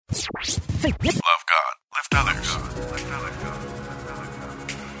Love God. Lift others.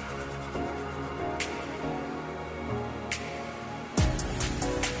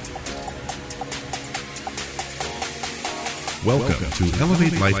 Welcome to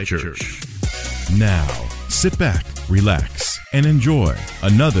Elevate Life Church. Now, sit back, relax, and enjoy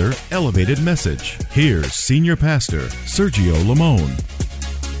another elevated message. Here's Senior Pastor Sergio Lamone.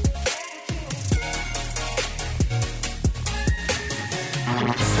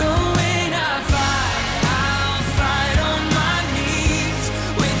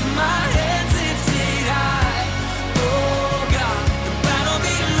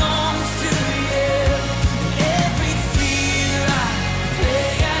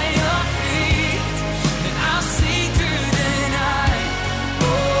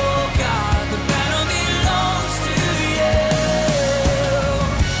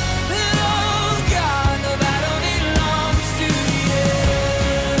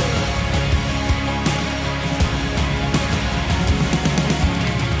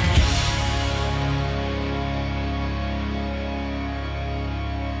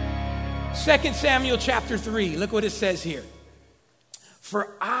 Second Samuel chapter 3, look what it says here.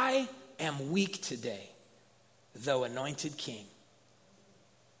 For I am weak today, though anointed king.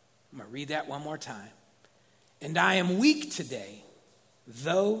 I'm going to read that one more time. And I am weak today,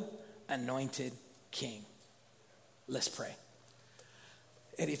 though anointed king. Let's pray.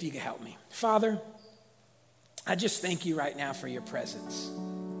 And if you can help me. Father, I just thank you right now for your presence.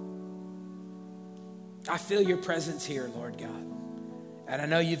 I feel your presence here, Lord God. And I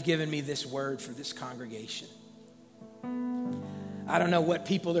know you've given me this word for this congregation. I don't know what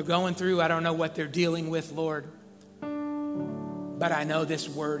people are going through. I don't know what they're dealing with, Lord. But I know this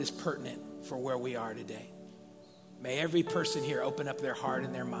word is pertinent for where we are today. May every person here open up their heart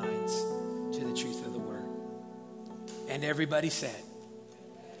and their minds to the truth of the word. And everybody said,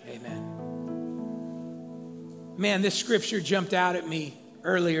 amen. Man, this scripture jumped out at me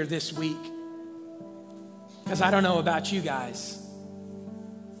earlier this week. Because I don't know about you guys,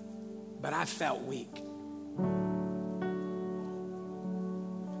 but I felt weak.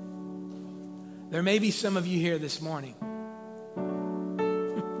 There may be some of you here this morning.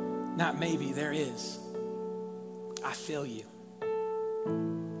 Not maybe, there is. I feel you.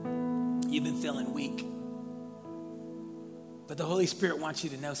 You've been feeling weak. But the Holy Spirit wants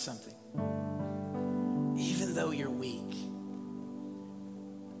you to know something. Even though you're weak,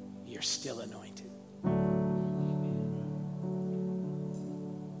 you're still anointed.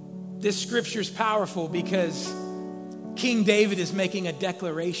 This scripture is powerful because King David is making a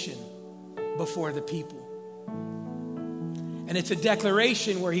declaration before the people. And it's a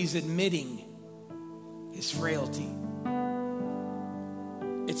declaration where he's admitting his frailty.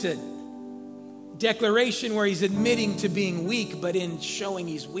 It's a declaration where he's admitting to being weak, but in showing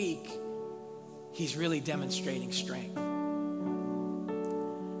he's weak, he's really demonstrating strength.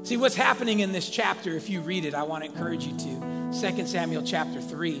 See, what's happening in this chapter, if you read it, I want to encourage you to. 2 Samuel chapter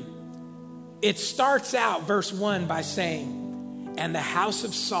 3. It starts out, verse 1, by saying, and the house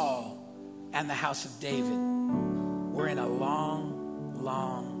of Saul and the house of David were in a long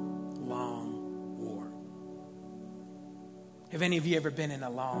war. Have any of you ever been in a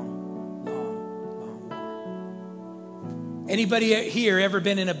long war? Anybody here ever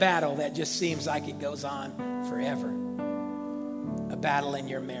been in a battle that just seems like it goes on forever? A battle in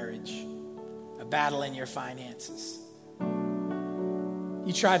your marriage, a battle in your finances.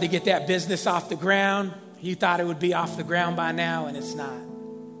 You tried to get that business off the ground. You thought it would be off the ground by now, and it's not.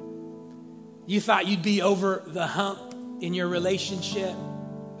 You thought you'd be over the hump in your relationship,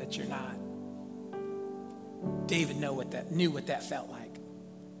 but you're not. David knew what that felt like.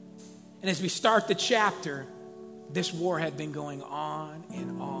 And as we start the chapter, this war had been going on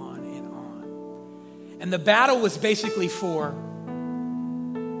and on and on. And the battle was basically for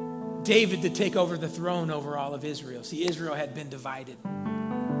David to take over the throne over all of Israel. See, Israel had been divided.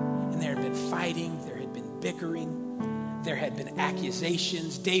 And there had been fighting, there had been bickering, there had been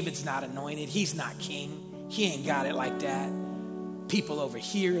accusations. David's not anointed, he's not king, he ain't got it like that. People over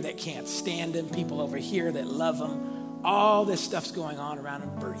here that can't stand him, people over here that love him. All this stuff's going on around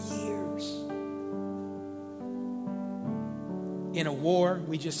him for years. In a war,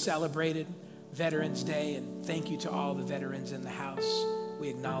 we just celebrated Veterans Day, and thank you to all the veterans in the house. We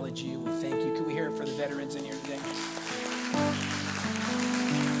acknowledge you, we thank you. Can we hear it for the veterans in here today?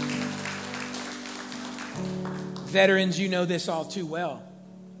 Veterans, you know this all too well.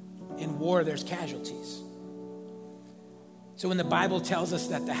 In war, there's casualties. So when the Bible tells us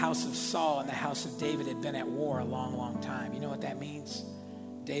that the house of Saul and the house of David had been at war a long, long time, you know what that means?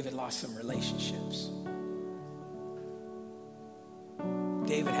 David lost some relationships.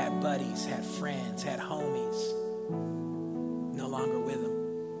 David had buddies, had friends, had homies. No longer with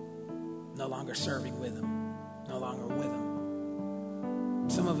him. No longer serving with him. No longer with him.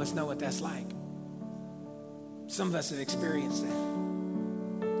 Some of us know what that's like. Some of us have experienced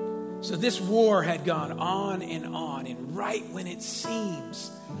that. So this war had gone on, and right when it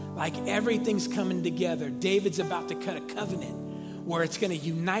seems like everything's coming together, David's about to cut a covenant where it's going to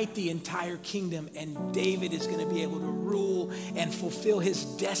unite the entire kingdom, and David is going to be able to rule and fulfill his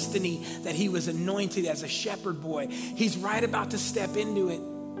destiny that he was anointed as a shepherd boy. He's right about to step into it,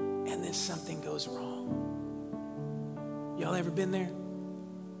 and then something goes wrong. Y'all ever been there?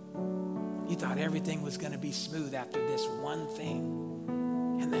 You thought everything was going to be smooth after this one thing,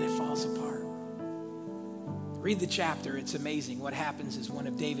 and then it falls apart. Read the chapter. It's amazing. What happens is one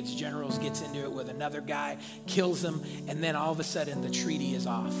of David's generals gets into it with another guy, kills him, and then all of a sudden the treaty is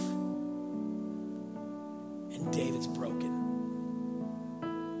off. And David's broken.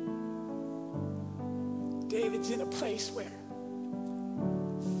 David's in a place where,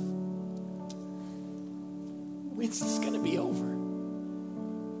 when's this going to be over?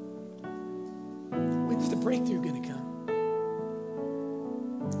 When's the breakthrough going to come?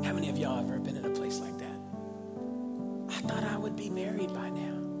 How many of y'all have ever been in a place like that? I thought I would be married by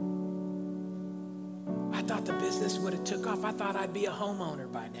now. I thought the business would have took off. I thought I'd be a homeowner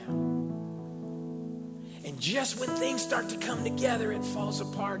by now. And just when things start to come together, it falls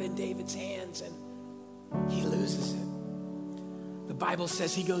apart in David's hands and he loses it. The Bible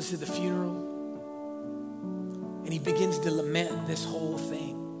says he goes to the funeral and he begins to lament this whole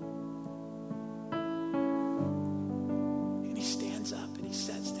thing. And he stands up and he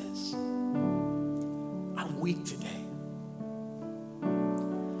says this: I'm weak today,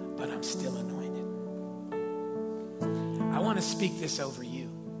 but I'm still anointed. I want to speak this over you.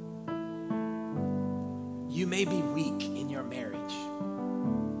 You may be weak in your marriage.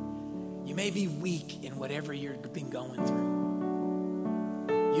 You may be weak in whatever you've been going through.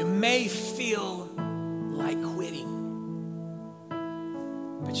 You may feel like quitting.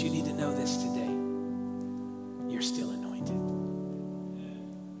 But you need to know this today. You're still anointed.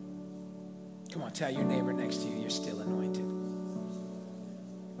 Come on, tell your neighbor next to you, you're still anointed.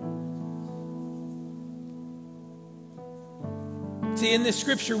 See, in this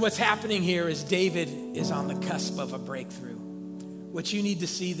scripture, what's happening here is David is on the cusp of a breakthrough. What you need to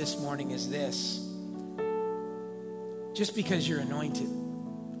see this morning is this: just because you're anointed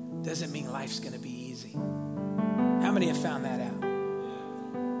doesn't mean life's going to be easy. How many have found that out?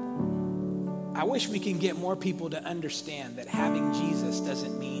 I wish we can get more people to understand that having Jesus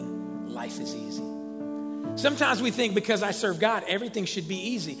doesn't mean life is easy. Sometimes we think because I serve God, everything should be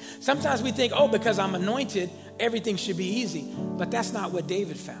easy. Sometimes we think, oh, because I'm anointed, everything should be easy. But that's not what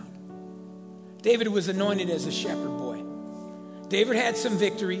David found. David was anointed as a shepherd boy. David had some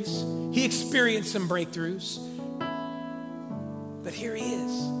victories. He experienced some breakthroughs. But here he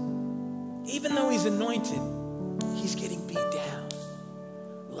is. Even though he's anointed, he's getting beat down.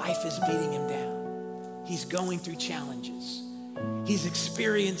 Life is beating him down. He's going through challenges. He's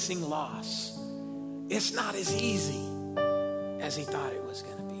experiencing loss. It's not as easy as he thought it was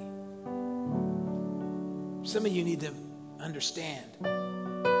going to be. Some of you need to understand,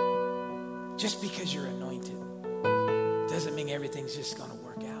 just because you're anointed doesn't mean everything's just going to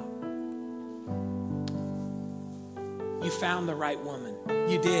work out. You found the right woman.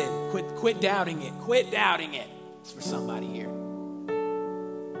 You did. Quit doubting it. Quit doubting it. It's for somebody here.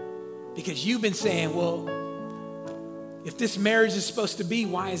 Because you've been saying, well, if this marriage is supposed to be,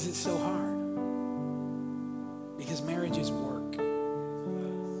 why is it so hard? Because marriage is work.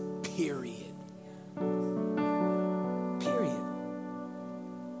 Period. Period.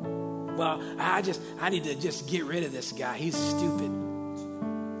 Well, I need to just get rid of this guy. He's stupid.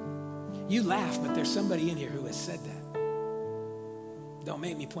 You laugh, but there's somebody in here who has said that. Don't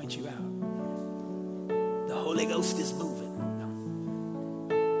make me point you out. The Holy Ghost is moving. No.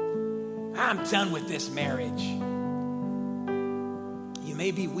 I'm done with this marriage. You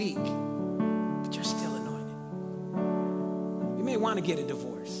may be weak, but you're still anointed. You may want to get a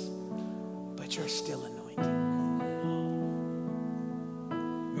divorce, but you're still anointed.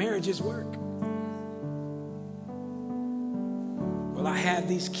 Marriage is work. Well, I have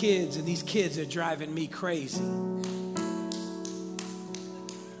these kids, and these kids are driving me crazy.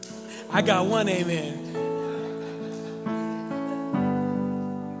 I got one amen.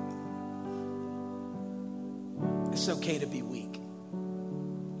 It's okay to be weak.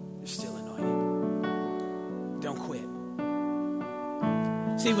 You're still anointed. Don't quit.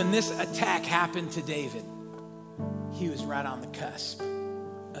 See, when this attack happened to David, he was right on the cusp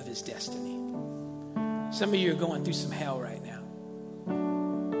of his destiny. Some of you are going through some hell right now.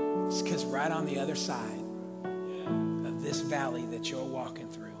 It's because right on the other side of this valley that you're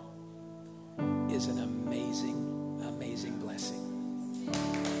walking through is an amazing, amazing blessing.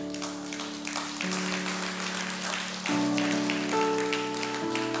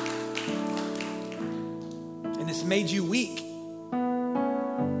 And it's made you weak.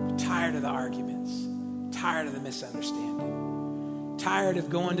 You're tired of the arguments, tired of the misunderstanding, tired of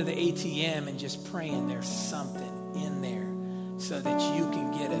going to the ATM and just praying there's something in there so that you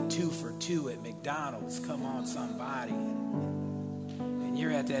can get a 2 for $2 at McDonald's. Come on, somebody. And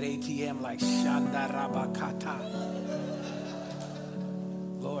you're at that ATM like Shandarabakata.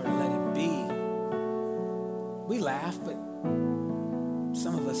 Lord, let it be. We laugh, but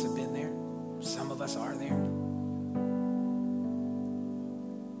some of us have been there. Some of us are there.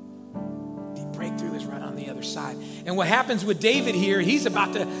 The breakthrough is right on the other side. And what happens with David here, he's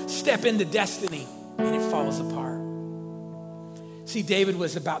about to step into destiny, and it falls apart. See, David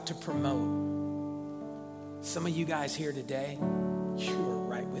was about to promote. Some of you guys here today, you are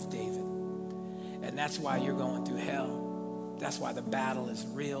right with David. And that's why you're going through hell. That's why the battle is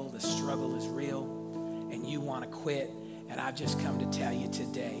real, the struggle is real, and you want to quit. And I've just come to tell you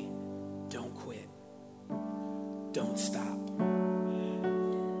today, don't quit. Don't stop.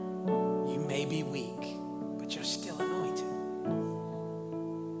 You may be weak, but you're still anointed.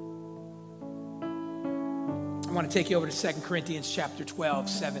 I want to take you over to 2 Corinthians chapter 12,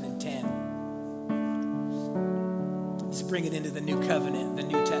 7 and 10. Let's bring it into the new covenant, the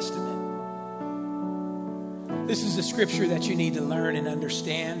New Testament. This is a scripture that you need to learn and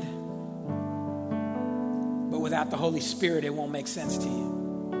understand. But without the Holy Spirit, it won't make sense to you.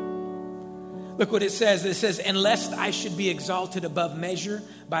 Look what it says. It says, "And lest I should be exalted above measure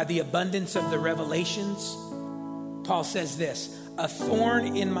by the abundance of the revelations," Paul says this, "a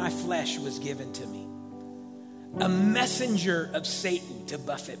thorn in my flesh was given to me, a messenger of Satan to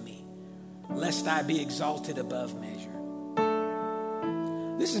buffet me, lest I be exalted above measure."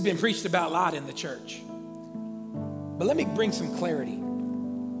 This has been preached about a lot in the church. But let me bring some clarity.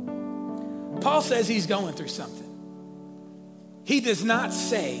 Paul says he's going through something. He does not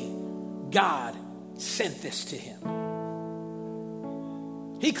say God sent this to him.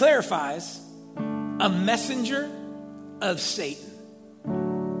 He clarifies, a messenger of Satan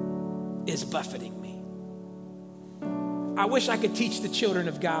is buffeting me. I wish I could teach the children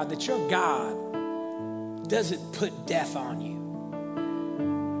of God that your God doesn't put death on you.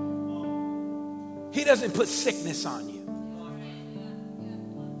 He doesn't put sickness on you.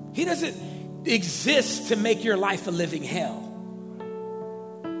 He doesn't exist to make your life a living hell.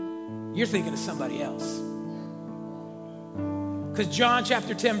 You're thinking of somebody else. Because John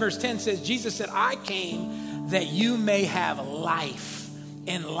chapter 10 verse 10 says, Jesus said, "I came that you may have life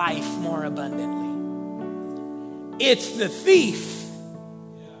and life more abundantly." It's the thief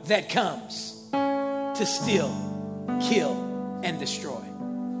that comes to steal, kill, and destroy.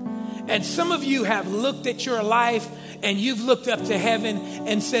 And some of you have looked at your life and you've looked up to heaven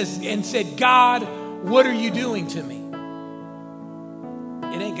and said, "God, what are you doing to me?"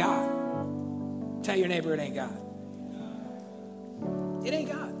 It ain't God. Tell your neighbor it ain't God. It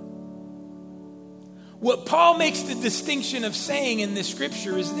ain't God. What Paul makes the distinction of saying in this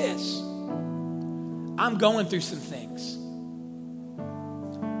scripture is this: I'm going through some things,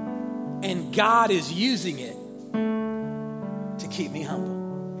 and God is using it to keep me humble.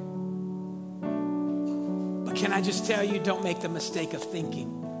 But can I just tell you, don't make the mistake of thinking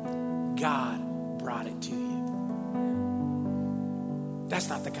God brought it to you. That's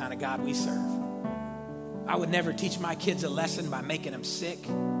not the kind of God we serve. I would never teach my kids a lesson by making them sick.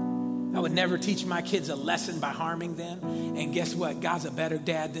 I would never teach my kids a lesson by harming them. And guess what? God's a better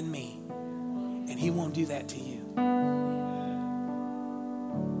dad than me. And he won't do that to you.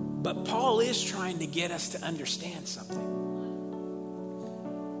 But Paul is trying to get us to understand something.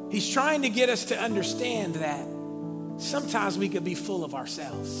 He's trying to get us to understand that sometimes we could be full of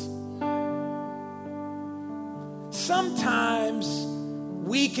ourselves. Sometimes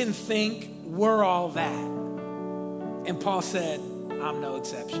we can think we're all that. And Paul said, I'm no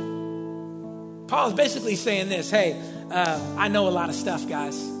exception. Paul's basically saying this: hey, I know a lot of stuff,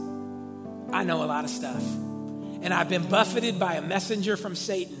 guys. I know a lot of stuff. And I've been buffeted by a messenger from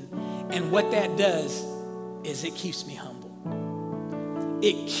Satan. And what that does is it keeps me humble.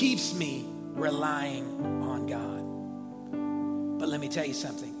 It keeps me relying on God. But let me tell you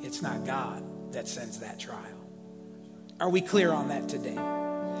something. It's not God that sends that trial. Are we clear on that today?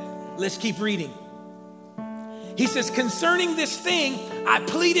 Let's keep reading. He says, concerning this thing, I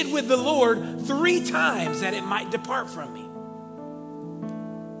pleaded with the Lord 3 times that it might depart from me.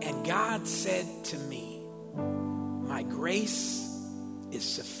 And God said to me, my grace is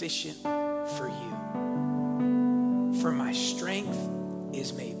sufficient for you. For my strength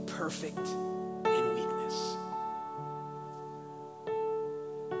is made perfect in weakness.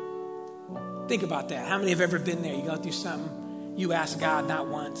 Think about that. How many have ever been there? You go through something, you ask God not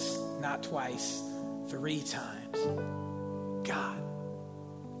once, not twice, 3 times. God,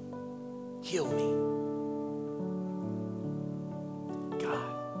 heal me.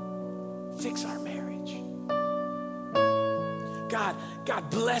 God, fix our marriage.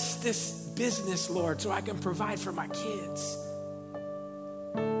 God, bless this business, Lord, so I can provide for my kids.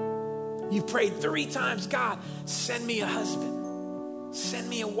 You prayed 3 times, God, send me a husband. Send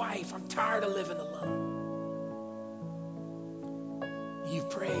me a wife. I'm tired of living alone. You've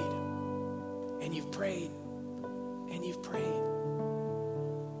prayed, and you've prayed, and you've prayed.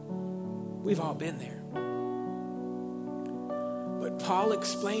 We've all been there. But Paul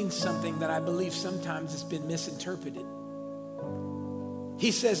explains something that I believe sometimes has been misinterpreted.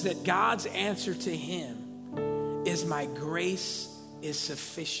 He says that God's answer to him is, my grace is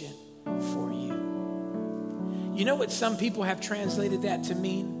sufficient for you. You know what some people have translated that to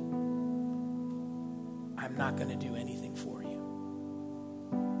mean? I'm not going to do anything for you.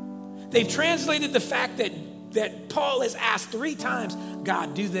 They've translated the fact that Paul has asked 3 times,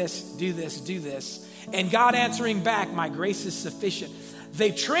 God, do this, do this, do this. And God answering back, my grace is sufficient.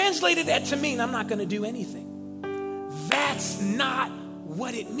 They've translated that to mean I'm not going to do anything. That's not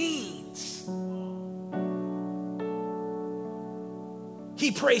what it means.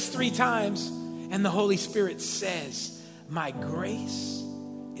 He prays 3 times, and the Holy Spirit says, my grace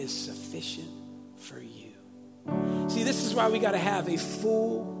is sufficient for you. See, this is why we got to have a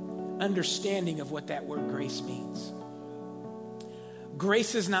full understanding of what that word grace means.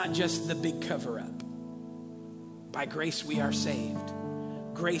 Grace is not just the big cover-up. By grace we are saved.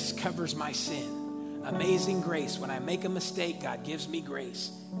 Grace covers my sin. Amazing grace. When I make a mistake, God gives me grace.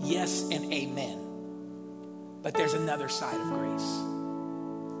 Yes and amen. But there's another side of grace.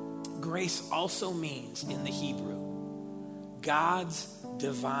 Grace also means, in the Hebrew, God's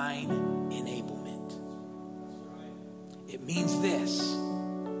divine enablement. It means this: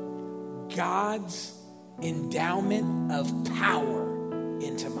 God's endowment of power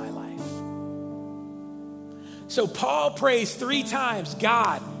into my life. So Paul prays 3 times,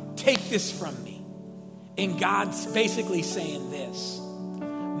 God, take this from me. And God's basically saying this: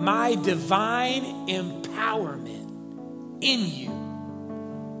 my divine empowerment in you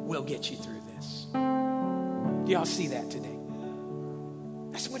will get you through this. Do y'all see that today?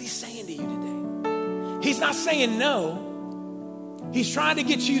 That's what he's saying to you today. He's not saying no. He's trying to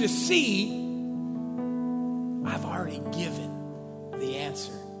get you to see, I've already given the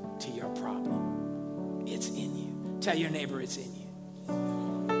answer to your problem. It's in you. Tell your neighbor it's in you.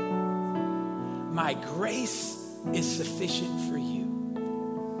 My grace is sufficient for you.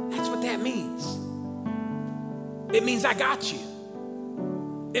 That's what that means. It means I got you.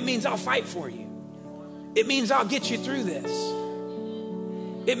 It means I'll fight for you. It means I'll get you through this.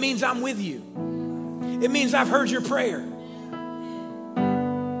 It means I'm with you. It means I've heard your prayer.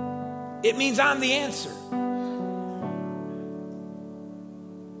 It means I'm the answer.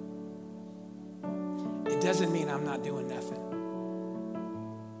 It doesn't mean I'm not doing nothing.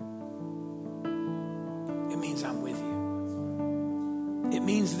 It means I'm with you. It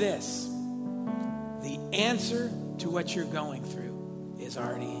means this: the answer to what you're going through is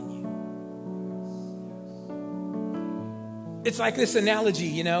already in you. It's like this analogy,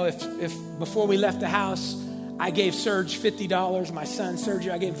 you know, if before we left the house, I gave Serge $50, my son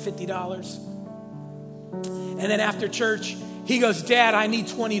Sergio, I gave him $50. And then after church, he goes, Dad, I need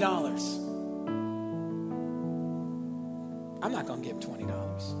 $20. I'm not going to give him $20.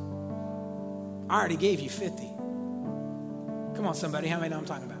 I already gave you $50. Come on, somebody, how many know I'm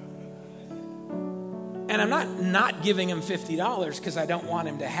talking about? And I'm not giving him $50 because I don't want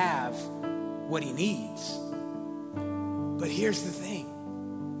him to have what he needs. But here's the thing.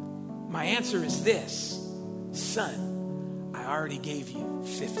 My answer is this: son, I already gave you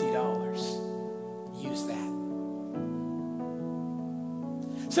 $50. Use that.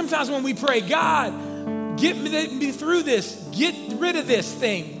 Sometimes when we pray, God, get me through this. Get rid of this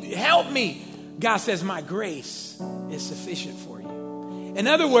thing. Help me. God says, my grace is sufficient for you. In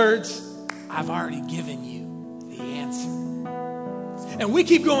other words, I've already given you the answer. And we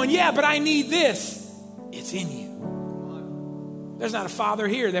keep going, yeah, but I need this. It's in you. There's not a father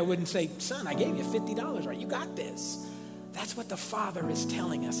here that wouldn't say, son, I gave you $50, right? You got this. That's what the Father is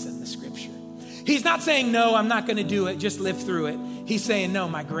telling us in the scripture. He's not saying, no, I'm not going to do it. Just live through it. He's saying, no,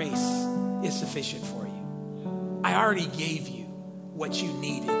 my grace is sufficient for you. I already gave you what you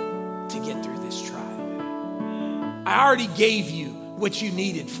needed to get through this trial. I already gave you what you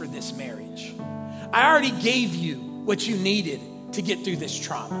needed for this marriage. I already gave you what you needed to get through this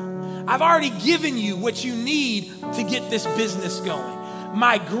trauma. I've already given you what you need to get this business going.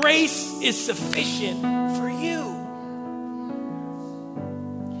 My grace is sufficient for you.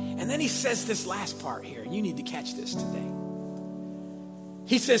 And then he says this last part here, and you need to catch this today.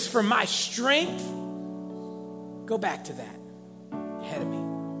 He says, for my strength, go back to that, ahead of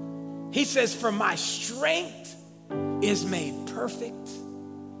me. He says, for my strength is made perfect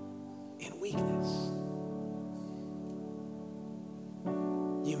in weakness.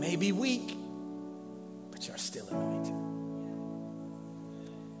 You may be weak, but you're still anointed.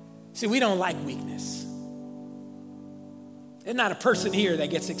 See, we don't like weakness. There's not a person here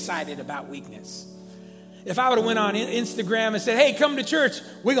that gets excited about weakness. If I would have went on Instagram and said, hey, come to church,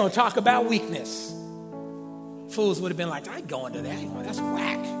 we're going to talk about weakness. Fools would have been like, I ain't going to that. That's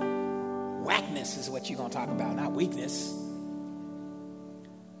whack. Whackness is what you're going to talk about, not weakness.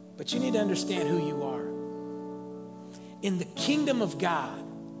 But you need to understand who you are. In the kingdom of God,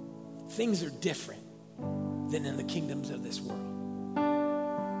 things are different than in the kingdoms of this world.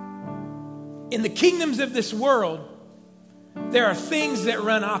 In the kingdoms of this world, there are things that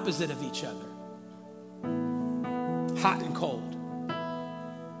run opposite of each other. Hot and cold.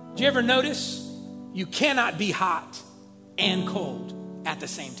 Do you ever notice you cannot be hot and cold at the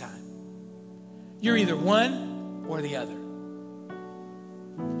same time? You're either one or the other.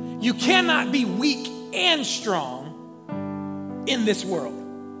 You cannot be weak and strong in this world.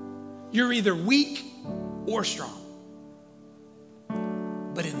 You're either weak or strong.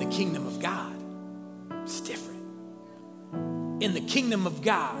 But in the kingdom of God, it's different. In the kingdom of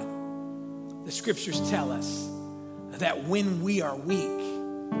God, the scriptures tell us that when we are weak,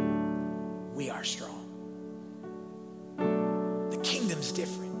 we are strong. The kingdom's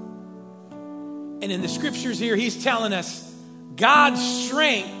different. And in the scriptures here, he's telling us God's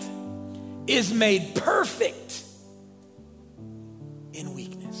strength is made perfect in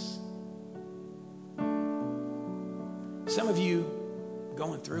weakness. Some of you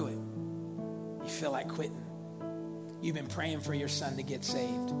going through it, you feel like quitting. You've been praying for your son to get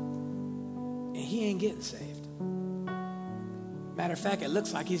saved, and he ain't getting saved. Matter of fact, it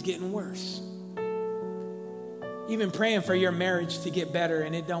looks like he's getting worse. You've been praying for your marriage to get better,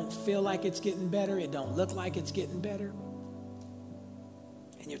 and it don't feel like it's getting better. It don't look like it's getting better.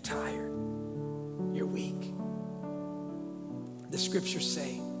 And you're tired. You're weak. The scriptures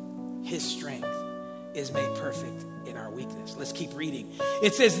say his strength is made perfect in our weakness. Let's keep reading.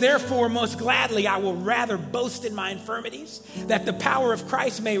 It says, therefore, most gladly, I will rather boast in my infirmities, that the power of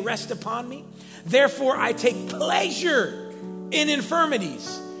Christ may rest upon me. Therefore, I take pleasure in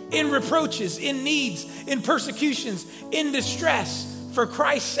infirmities, in reproaches, in needs, in persecutions, in distress, for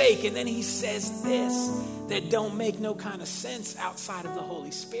Christ's sake. And then he says this, that don't make no kind of sense outside of the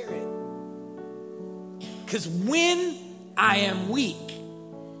Holy Spirit. Because when I am weak,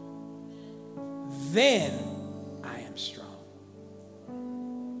 then I am strong.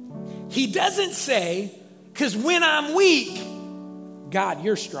 He doesn't say, because when I'm weak, God,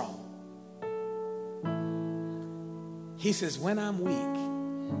 you're strong. He says, when I'm weak,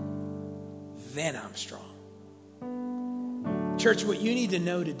 then I'm strong. Church, what you need to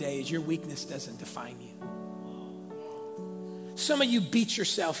know today is your weakness doesn't define you. Some of you beat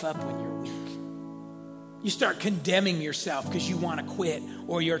yourself up when you're weak. You start condemning yourself because you want to quit,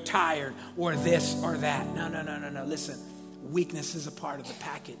 or you're tired, or this or that. No. Listen, weakness is a part of the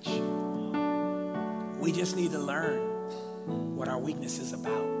package. We just need to learn what our weakness is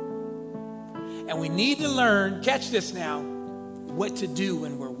about. And we need to learn, catch this now, what to do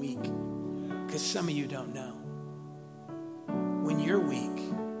when we're weak. Because some of you don't know. When you're weak,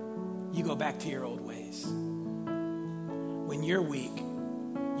 you go back to your old ways. When you're weak,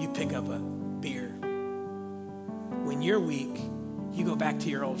 you pick up a beer. When you're weak, you go back to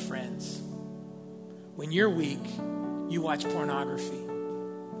your old friends. When you're weak, you watch pornography.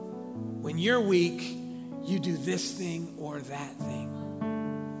 When you're weak, you do this thing or that thing.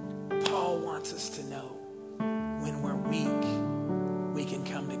 Paul wants us to know when we're weak, we can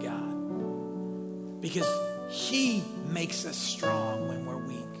come to God. Because he makes us strong when we're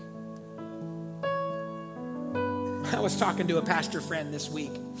weak. I was talking to a pastor friend this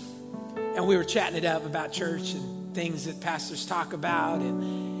week, and we were chatting it up about church and things that pastors talk about.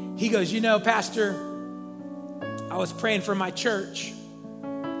 And he goes, Pastor, I was praying for my church,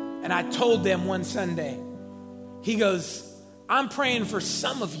 and I told them one Sunday, he goes, I'm praying for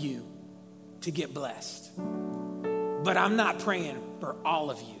some of you to get blessed, but I'm not praying for all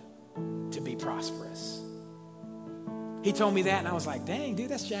of you to be prosperous. He told me that, and I was like, dang, dude,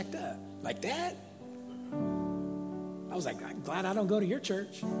 that's jacked up. Like that? I was like, I'm glad I don't go to your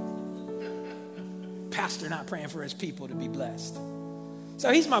church. Pastor not praying for his people to be blessed.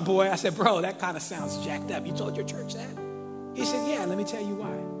 So he's my boy. I said, bro, that kind of sounds jacked up. You told your church that? He said, yeah, let me tell you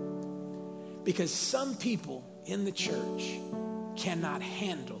why. Because some people in the church cannot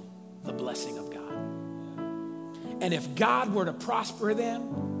handle the blessing of God. And if God were to prosper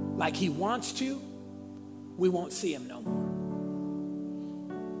them like he wants to, we won't see him no more.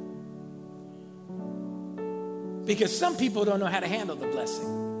 Because some people don't know how to handle the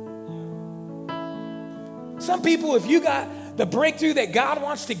blessing. Some people, if you got the breakthrough that God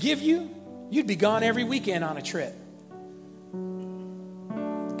wants to give you, you'd be gone every weekend on a trip.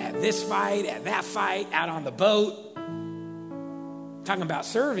 At this fight, at that fight, out on the boat. Talking about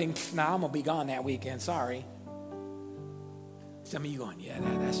serving, nah, I'm going to be gone that weekend, sorry. Some of you going, yeah,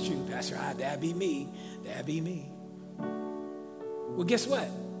 that's true, Pastor. That'd be me. That'd be me. Well, guess what?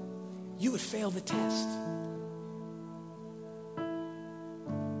 You would fail the test.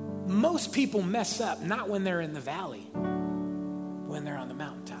 Most people mess up not when they're in the valley, when they're on the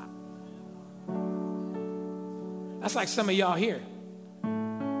mountaintop. That's like some of y'all here.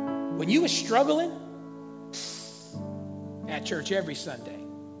 When you was struggling at church every Sunday,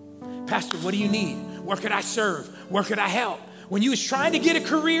 Pastor, what do you need? Where could I serve? Where could I help? When you was trying to get a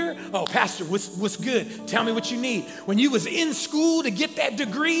career, oh, Pastor, what's good? Tell me what you need. When you was in school to get that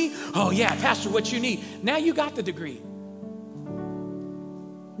degree, oh, yeah, Pastor, what you need? Now you got the degree.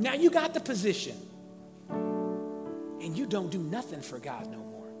 Now you got the position. And you don't do nothing for God no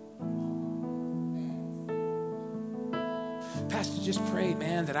more. Pastor, just pray,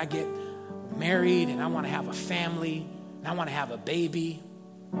 man, that I get married and I want to have a family and I want to have a baby.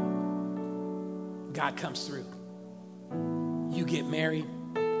 God comes through. You get married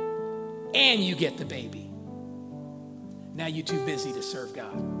and you get the baby. Now you're too busy to serve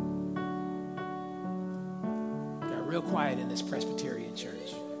God. Got real quiet in this Presbyterian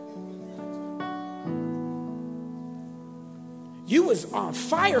church. You was on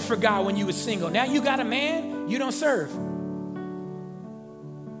fire for God when you was single. Now you got a man, you don't serve.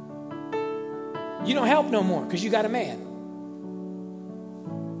 You don't help no more because you got a man.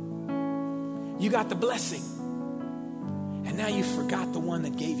 You got the blessing. And now you forgot the one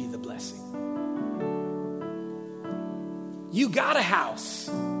that gave you the blessing. You got a house.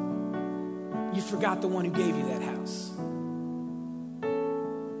 You forgot the one who gave you that house.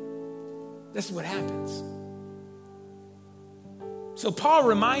 This is what happens. So Paul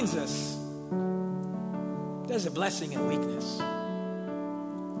reminds us there's a blessing in weakness.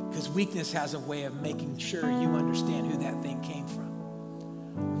 Because weakness has a way of making sure you understand who that thing came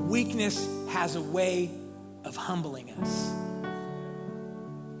from. Weakness has a way of humbling us.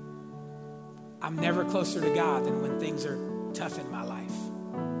 I'm never closer to God than when things are tough in my life.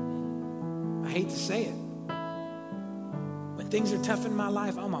 I hate to say it. When things are tough in my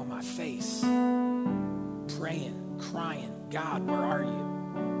life, I'm on my face, praying, crying, God, where are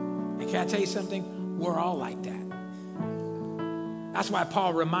you? And can I tell you something? We're all like that. That's why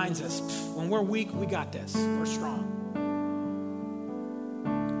Paul reminds us, when we're weak, we got this. We're strong.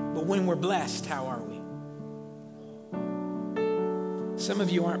 But when we're blessed, how are we? Some of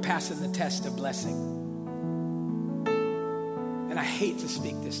you aren't passing the test of blessing. And I hate to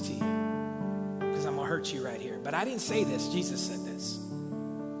speak this to you because I'm going to hurt you right here. But I didn't say this. Jesus said this.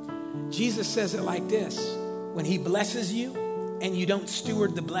 Jesus says it like this. When he blesses you and you don't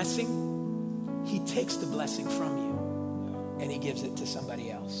steward the blessing, he takes the blessing from you and he gives it to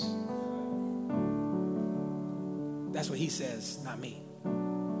somebody else. That's what he says, not me.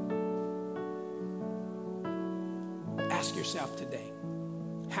 Ask yourself today,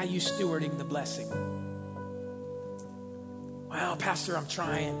 how you stewarding the blessing? Well, Pastor, I'm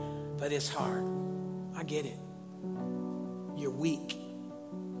trying, but it's hard. I get it. You're weak,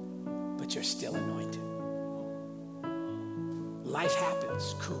 but you're still anointed. Life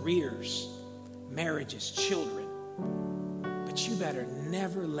happens, careers, marriages, children. But you better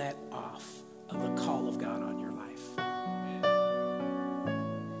never let off of the call of God on your life.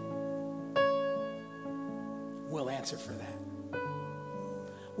 We'll answer for that.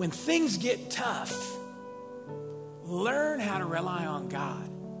 When things get tough, learn how to rely on God,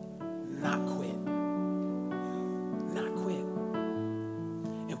 not quit. Not quit.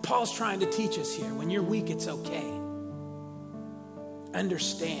 And Paul's trying to teach us here, when you're weak, it's okay.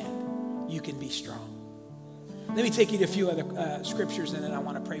 Understand you can be strong. Let me take you to a few other scriptures and then I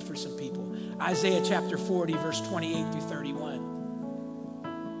want to pray for some people. Isaiah chapter 40, verse 28 through 31.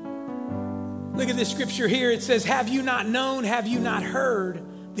 Look at this scripture here. It says, have you not known, have you not heard,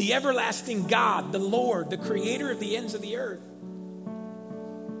 the everlasting God, the Lord, the creator of the ends of the earth?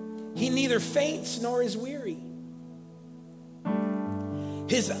 He neither faints nor is weary.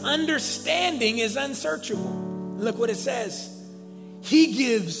 His understanding is unsearchable. Look what it says. He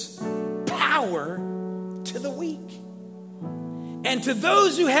gives power to the weak. And to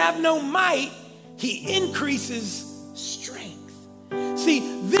those who have no might, he increases strength.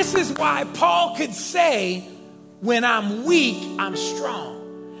 See, this is why Paul could say, when I'm weak, I'm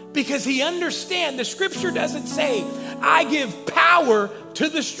strong. Because he understands the scripture doesn't say, I give power to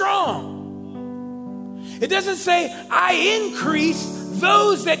the strong. It doesn't say, I increase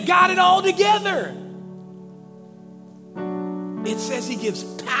those that got it all together. It says he gives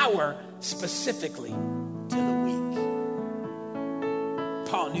power specifically to the weak.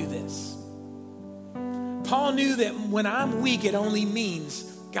 Paul knew this. Paul knew that when I'm weak, it only means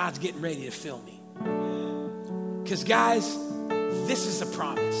God's getting ready to fill me. Because guys, this is a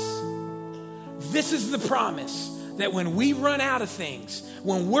promise. This is the promise that when we run out of things,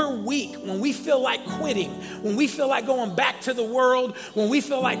 when we're weak, when we feel like quitting, when we feel like going back to the world, when we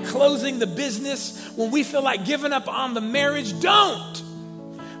feel like closing the business, when we feel like giving up on the marriage, don't.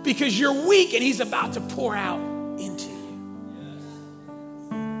 Because you're weak and he's about to pour out into you.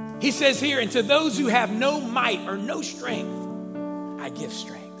 He says here, and to those who have no might or no strength, I give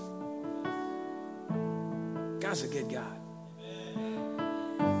strength. God's a good God.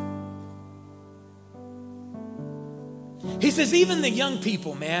 He says, even the young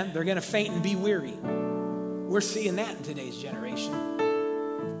people, man, they're going to faint and be weary. We're seeing that in today's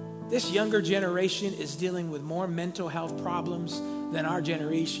generation. This younger generation is dealing with more mental health problems than our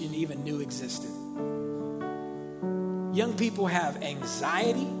generation even knew existed. Young people have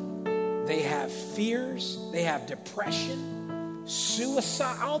anxiety. They have fears. They have depression,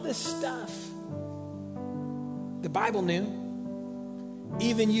 suicide, all this stuff. The Bible knew,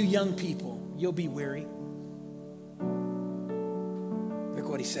 even you young people, you'll be weary. Look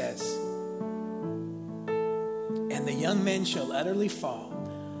what he says. And the young men shall utterly fall,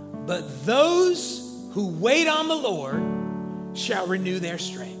 but those who wait on the Lord shall renew their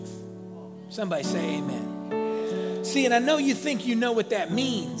strength. Somebody say amen. See, and I know you think you know what that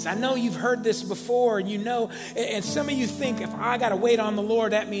means. I know you've heard this before, and you know, and some of you think if I got to wait on the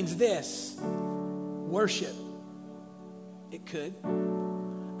Lord, that means this. Worship. It could.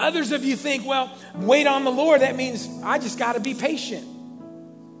 Others of you think, well, wait on the Lord, that means I just got to be patient.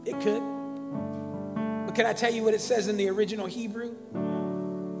 It could. But can I tell you what it says in the original Hebrew?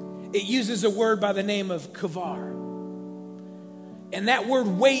 It uses a word by the name of kavar. And that word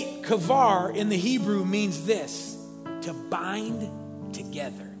wait, kavar, in the Hebrew means this, to bind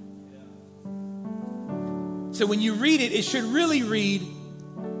together. So when you read it, it should really read,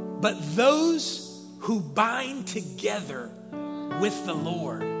 but those who bind together with the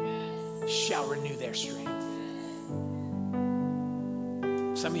Lord shall renew their strength.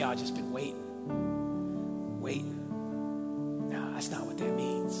 Some of y'all just been waiting. No, that's not what that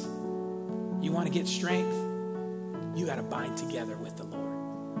means. You want to get strength? You got to bind together with the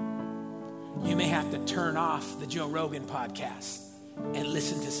Lord. You may have to turn off the Joe Rogan podcast and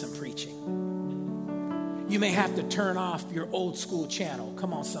listen to some preaching. You may have to turn off your old school channel.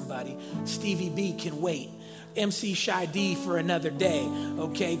 Come on, somebody. Stevie B can wait. MC Shy D for another day.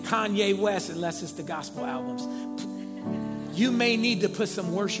 Okay, Kanye West, unless it's the gospel albums. You may need to put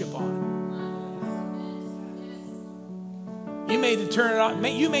some worship on. You may need to turn it off.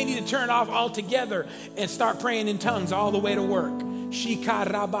 You may need to turn it off altogether and start praying in tongues all the way to work. Shika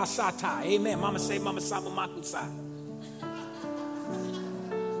rabasata. Amen. Mama say, Mama sama makusa.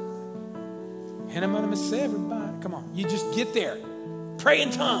 And I'm gonna say, everybody, come on. You just get there. Pray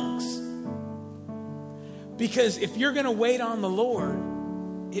in tongues. Because if you're gonna wait on the Lord,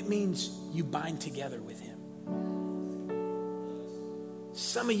 it means you bind together with Him.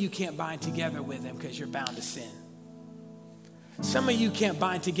 Some of you can't bind together with Him because you're bound to sin. Some of you can't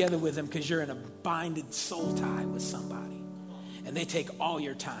bind together with Him because you're in a binded soul tie with somebody. And they take all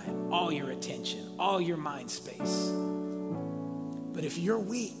your time, all your attention, all your mind space. But if you're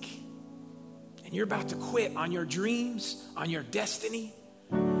weak and you're about to quit on your dreams, on your destiny,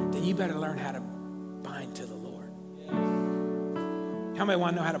 then you better learn how to bind to the Lord. How many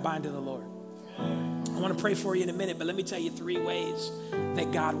want to know how to bind to the Lord? I want to pray for you in a minute, but let me tell you 3 ways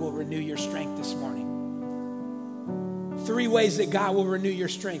that God will renew your strength this morning. 3 ways that God will renew your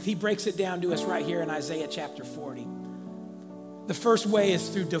strength. He breaks it down to us right here in Isaiah chapter 40. The first way is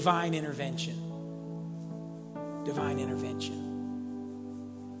through divine intervention. Divine intervention.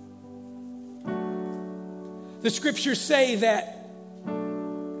 The scriptures say that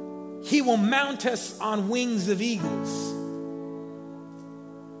He will mount us on wings of eagles.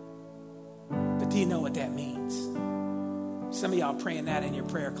 But do you know what that means? Some of y'all praying that in your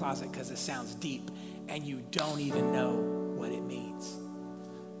prayer closet because it sounds deep and you don't even know what it means.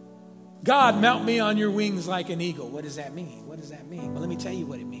 God, mount me on your wings like an eagle. What does that mean? What does that mean? Well, let me tell you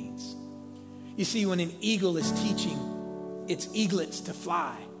what it means. You see, when an eagle is teaching its eaglets to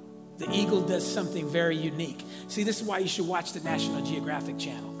fly, the eagle does something very unique. See, this is why you should watch the National Geographic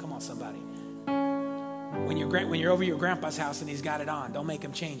channel. Come on, somebody. When you're over your grandpa's house and he's got it on, don't make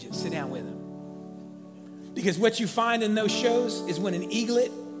him change it. Sit down with him. Because what you find in those shows is when an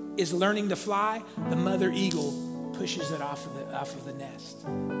eaglet is learning to fly, the mother eagle pushes it off of the nest.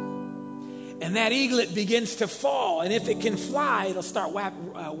 And that eaglet begins to fall. And if it can fly, it'll start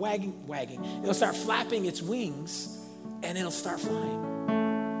wagging. It'll start flapping its wings and it'll start flying.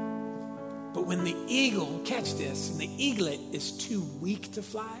 But when the eagle, catch this, and the eaglet is too weak to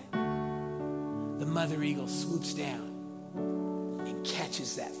fly, the mother eagle swoops down and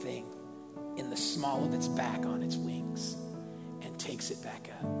catches that thing in the small of its back on its wings and takes it back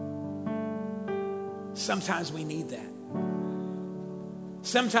up. Sometimes we need that.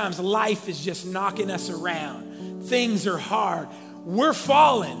 Sometimes life is just knocking us around. Things are hard. We're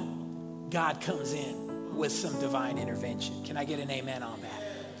falling. God comes in with some divine intervention. Can I get an amen on that?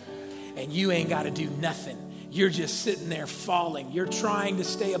 And you ain't got to do nothing. You're just sitting there falling. You're trying to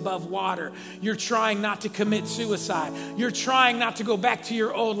stay above water. You're trying not to commit suicide. You're trying not to go back to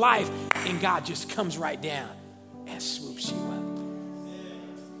your old life. And God just comes right down and swoops you up.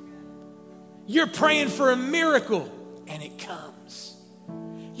 You're praying for a miracle and it comes.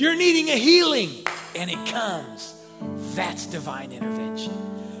 You're needing a healing and it comes. That's divine intervention.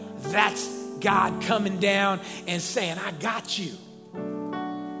 That's God coming down and saying, I got you.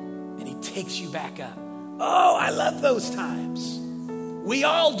 And he takes you back up. Oh, I love those times. We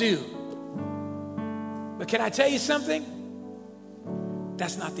all do. But can I tell you something?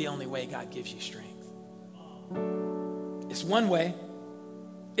 That's not the only way God gives you strength. It's one way.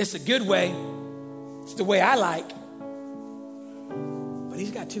 It's a good way. It's the way I like. But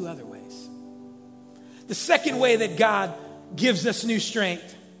he's got two other ways. The second way that God gives us new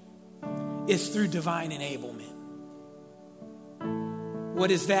strength is through divine enablement. What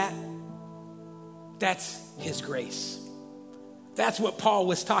is that? That's his grace. That's what Paul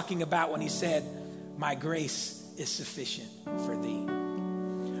was talking about when he said, my grace is sufficient for thee.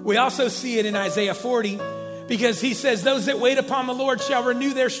 We also see it in Isaiah 40 because he says, those that wait upon the Lord shall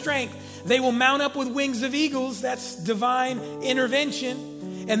renew their strength. They will mount up with wings of eagles. That's divine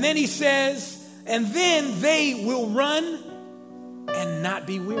intervention. And then he says, and then they will run and not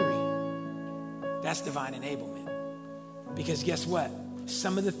be weary. That's divine enablement. Because guess what?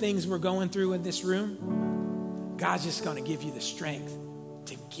 Some of the things we're going through in this room, God's just going to give you the strength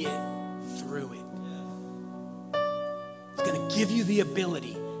to get through it. He's going to give you the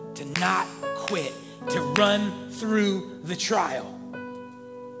ability to not quit, to run through the trial.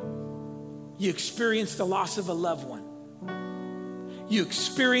 You experienced the loss of a loved one. You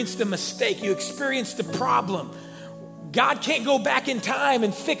experienced a mistake. You experienced a problem. God can't go back in time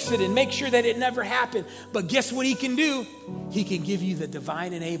and fix it and make sure that it never happened. But guess what he can do? He can give you the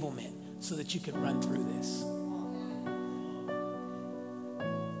divine enablement so that you can run through this.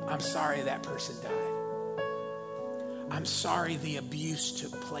 I'm sorry that person died. I'm sorry the abuse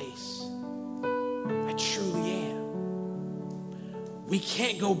took place. I truly am. We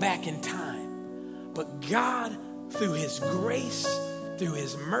can't go back in time. But God, through his grace, through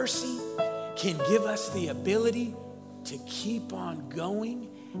his mercy, can give us the ability to keep on going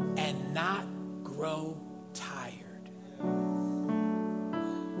and not grow tired.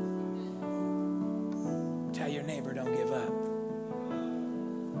 Tell your neighbor, don't give up.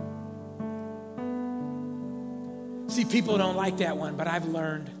 See, people don't like that one, but I've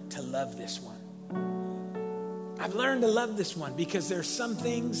learned to love this one. I've learned to love this one because there's some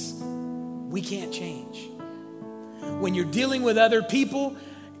things we can't change. When you're dealing with other people,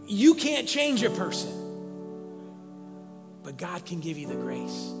 you can't change a person. But God can give you the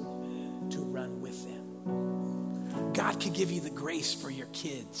grace to run with them. God can give you the grace for your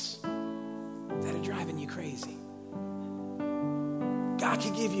kids that are driving you crazy. God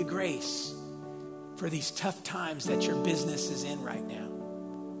can give you grace for these tough times that your business is in right now.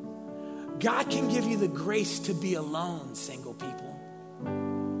 God can give you the grace to be alone, single people,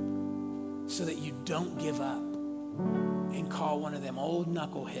 so that you don't give up and call one of them old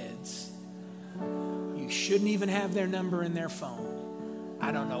knuckleheads. You shouldn't even have their number in their phone.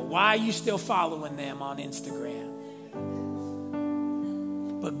 I don't know why you're still following them on Instagram.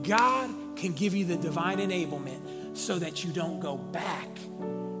 But God can give you the divine enablement so that you don't go back.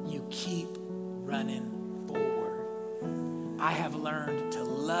 You keep running forward. I have learned to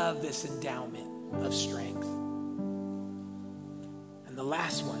love this endowment of strength. And the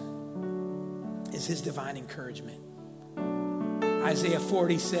last one is his divine encouragement. Isaiah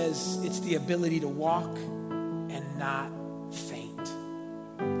 40 says it's the ability to walk and not faint.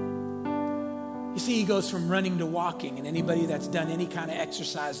 You see, he goes from running to walking, and anybody that's done any kind of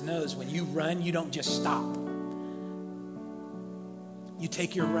exercise knows when you run, you don't just stop. You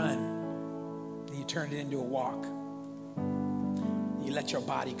take your run and you turn it into a walk. You let your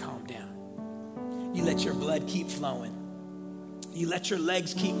body calm down. You let your blood keep flowing. You let your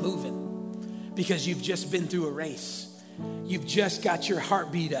legs keep moving because you've just been through a race. You've just got your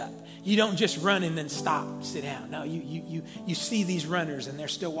heartbeat up. You don't just run and then stop, sit down. No, you see these runners and they're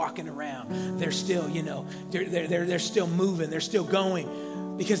still walking around. They're still, they're still moving. They're still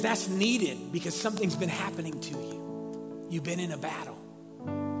going because that's needed because something's been happening to you. You've been in a battle.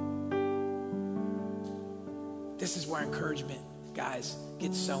 This is where encouragement, guys,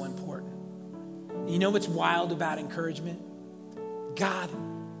 gets so important. You know what's wild about encouragement? God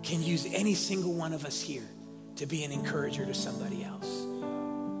can use any single one of us here to be an encourager to somebody else.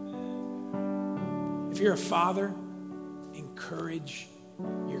 If you're a father, encourage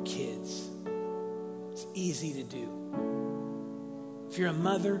your kids. It's easy to do. If you're a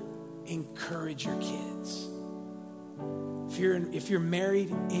mother, encourage your kids. If you're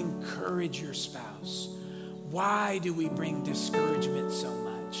married, encourage your spouse. Why do we bring discouragement so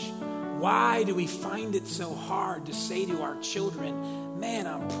much? Why do we find it so hard to say to our children, man,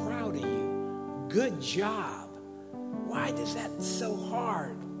 I'm proud of you. Good job. Why is that so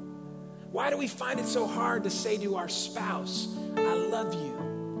hard? Why do we find it so hard to say to our spouse, I love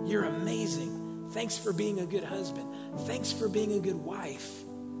you. You're amazing. Thanks for being a good husband. Thanks for being a good wife.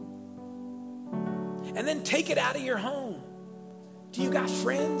 And then take it out of your home. Do you got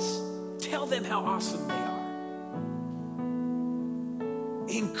friends? Tell them how awesome they are.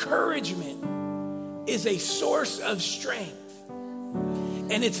 Encouragement is a source of strength.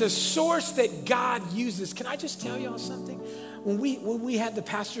 And it's a source that God uses. Can I just tell y'all something? When we had the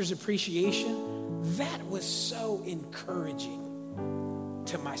pastor's appreciation, that was so encouraging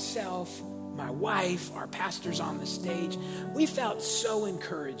to myself, my wife, our pastors on the stage. We felt so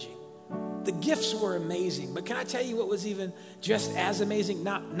encouraging. The gifts were amazing. But can I tell you what was even just as amazing?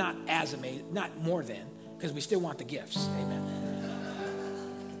 Not as amazing, not more than, because we still want the gifts. Amen.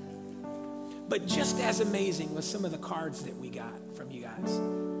 But just as amazing was some of the cards that we got from you guys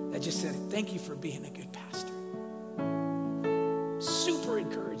that just said, thank you for being a good pastor. Super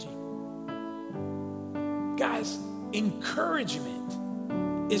encouraging. Guys, encouragement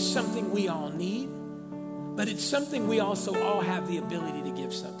is something we all need, but it's something we also all have the ability to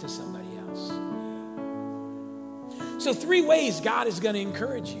give to somebody else. So 3 ways God is going to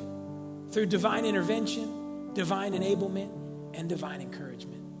encourage you: through divine intervention, divine enablement, and divine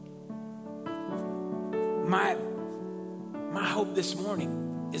encouragement. My hope this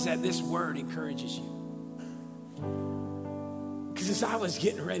morning is that this word encourages you. Because as I was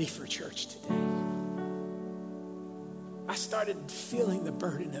getting ready for church today, I started feeling the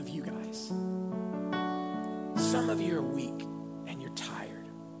burden of you guys. Some of you are weak and you're tired.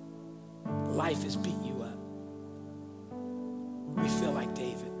 Life has beat you up. We feel like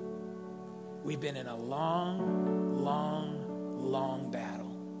David. We've been in a long, long, long battle.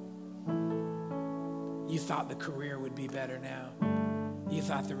 You thought the career would be better now. You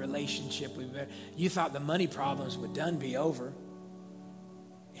thought the relationship would be better. You thought the money problems would be over.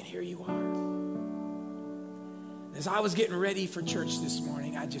 And here you are. As I was getting ready for church this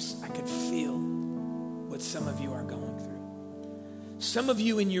morning, I could feel what some of you are going through. Some of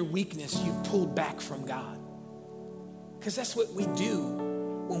you in your weakness, you've pulled back from God. Because that's what we do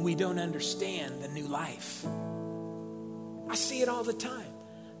when we don't understand the new life. I see it all the time.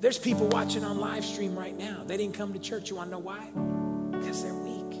 There's people watching on live stream right now. They didn't come to church. You want to know why? Because they're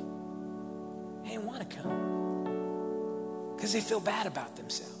weak. They didn't want to come. Because they feel bad about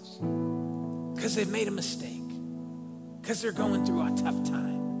themselves. Because they've made a mistake. Because they're going through a tough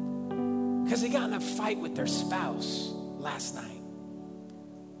time. Because they got in a fight with their spouse last night.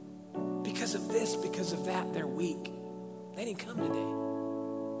 Because of this, because of that, they're weak. They didn't come today.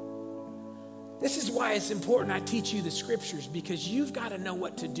 This is why it's important I teach you the scriptures, because you've got to know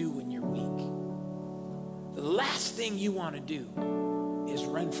what to do when you're weak. The last thing you want to do is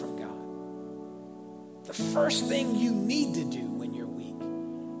run from God. The first thing you need to do when you're weak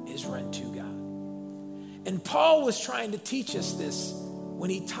is run to God. And Paul was trying to teach us this when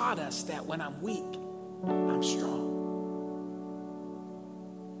he taught us that when I'm weak, I'm strong.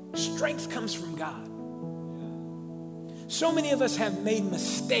 Strength comes from God. So many of us have made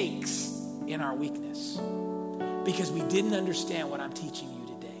mistakes in our weakness because we didn't understand what I'm teaching you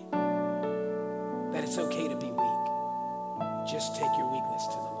today. That it's okay to be weak. Just take your weakness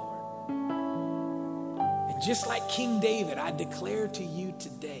to the Lord. And Just like King David, I declare to you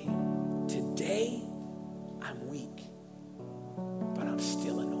today, I'm weak, but I'm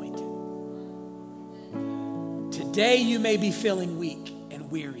still anointed. Today you may be feeling weak and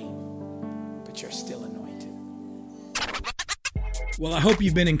weary, but you're still anointed. Well, I hope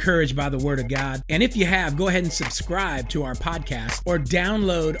you've been encouraged by the Word of God. And if you have, go ahead and subscribe to our podcast or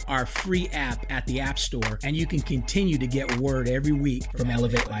download our free app at the App Store, and you can continue to get Word every week from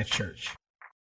Elevate Life Church.